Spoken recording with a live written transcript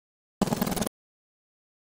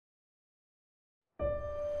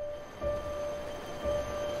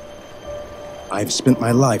I've spent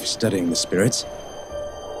my life studying the spirits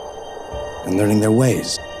and learning their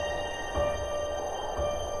ways.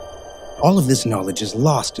 All of this knowledge is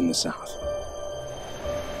lost in the South.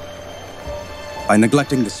 By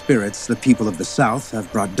neglecting the spirits, the people of the South have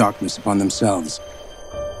brought darkness upon themselves.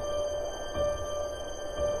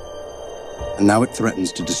 And now it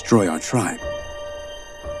threatens to destroy our tribe.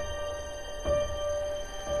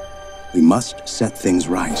 We must set things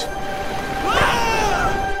right.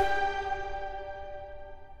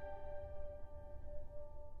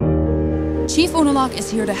 Chief Unalaq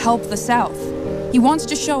is here to help the South. He wants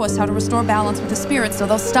to show us how to restore balance with the spirits so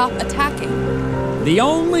they'll stop attacking. The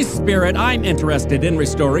only spirit I'm interested in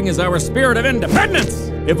restoring is our spirit of independence!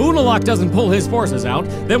 If Unalaq doesn't pull his forces out,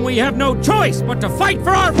 then we have no choice but to fight for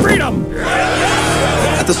our freedom!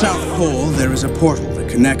 At the South Pole, there is a portal that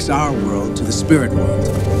connects our world to the spirit world.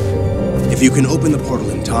 If you can open the portal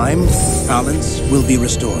in time, balance will be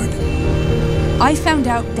restored. I found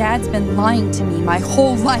out Dad's been lying to me my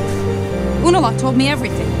whole life. Unalaq told me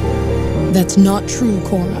everything. That's not true,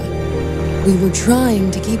 Korra. We were trying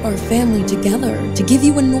to keep our family together, to give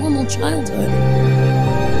you a normal childhood.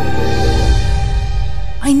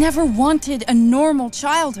 I never wanted a normal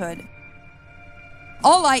childhood.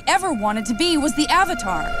 All I ever wanted to be was the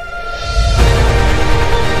Avatar.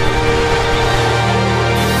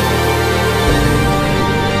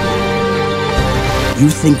 You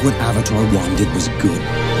think what Avatar wanted was good?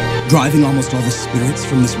 Driving almost all the spirits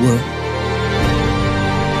from this world?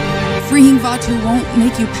 Freeing Vaatu won't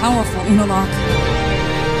make you powerful, Unalaq.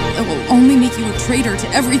 It will only make you a traitor to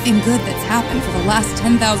everything good that's happened for the last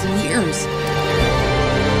 10,000 years.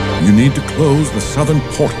 You need to close the southern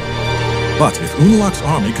portal. But if Unalaq's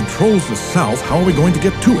army controls the south, how are we going to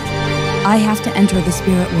get to it? I have to enter the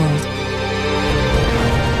spirit world.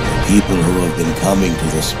 People who have been coming to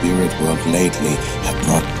the spirit world lately have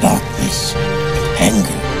brought darkness and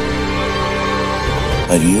anger.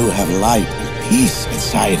 But you have light and peace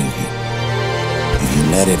inside of you. If you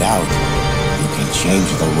let it out, you can change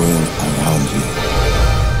the world around you.